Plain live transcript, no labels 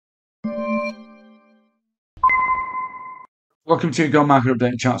Welcome to GO Market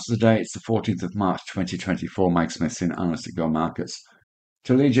Update and Charts of the Day. It's the 14th of March 2024. Mike Smith in analyst at GO Markets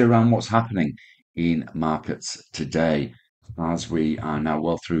to lead you around what's happening in markets today as we are now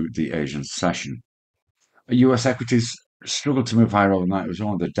well through the Asian session. US equities struggled to move higher overnight. It was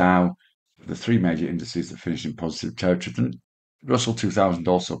only the Dow, the three major indices that finished in positive territory. The Russell 2000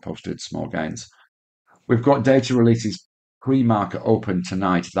 also posted small gains. We've got data releases pre-market open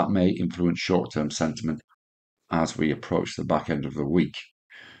tonight that may influence short-term sentiment as we approach the back end of the week.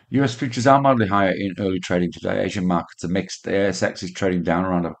 US futures are mildly higher in early trading today. Asian markets are mixed. The ASX is trading down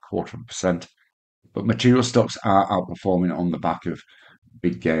around 0.25%, but material stocks are outperforming on the back of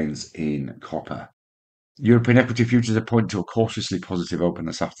big gains in copper. European equity futures are pointing to a cautiously positive open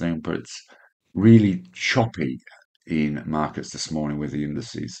this afternoon, but it's really choppy in markets this morning with the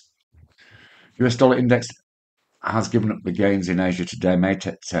indices. US dollar index has given up the gains in Asia today, may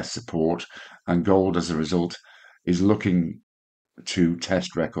test support, and gold as a result is looking to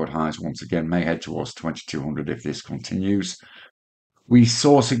test record highs once again, may head towards 2200 if this continues. We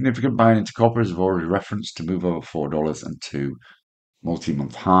saw significant buying into copper, as I've already referenced, to move over $4 and to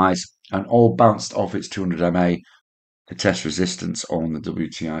multi-month highs, and all bounced off its 200 MA to test resistance on the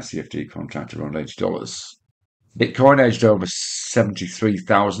WTI CFD contract around $80. Bitcoin edged over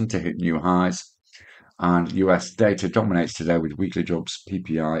 73,000 to hit new highs, and US data dominates today with weekly jobs,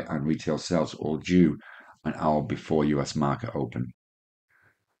 PPI, and retail sales all due an hour before US market open.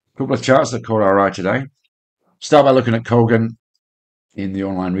 A couple of charts that caught our eye today. Start by looking at Kogan in the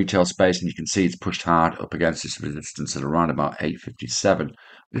online retail space, and you can see it's pushed hard up against this resistance at around about 857.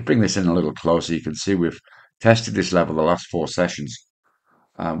 Let's bring this in a little closer. You can see we've tested this level the last 4 sessions.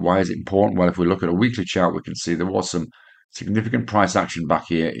 Why is it important? Well, if we look at a weekly chart, we can see there was some significant price action back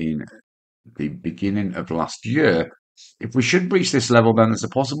here in the beginning of last year. If we should breach this level, then there's a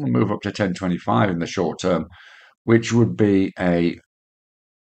possible move up to 1025 in the short term, which would be a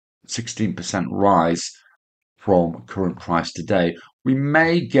 16% rise from current price today. We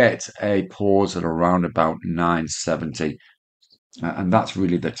may get a pause at around about 970, and that's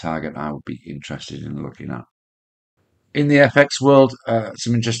really the target I would be interested in looking at. In the FX world,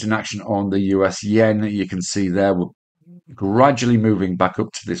 some interesting action on the US yen. You can see there we're gradually moving back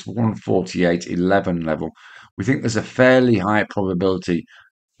up to this 148.11 level. We think there's a fairly high probability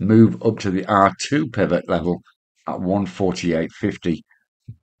move up to the R2 pivot level at 148.50.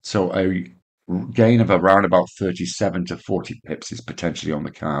 So a gain of around about 37 to 40 pips is potentially on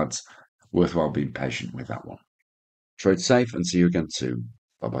the cards. Worthwhile being patient with that one. Trade safe and see you again soon.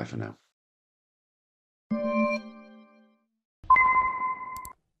 Bye-bye for now.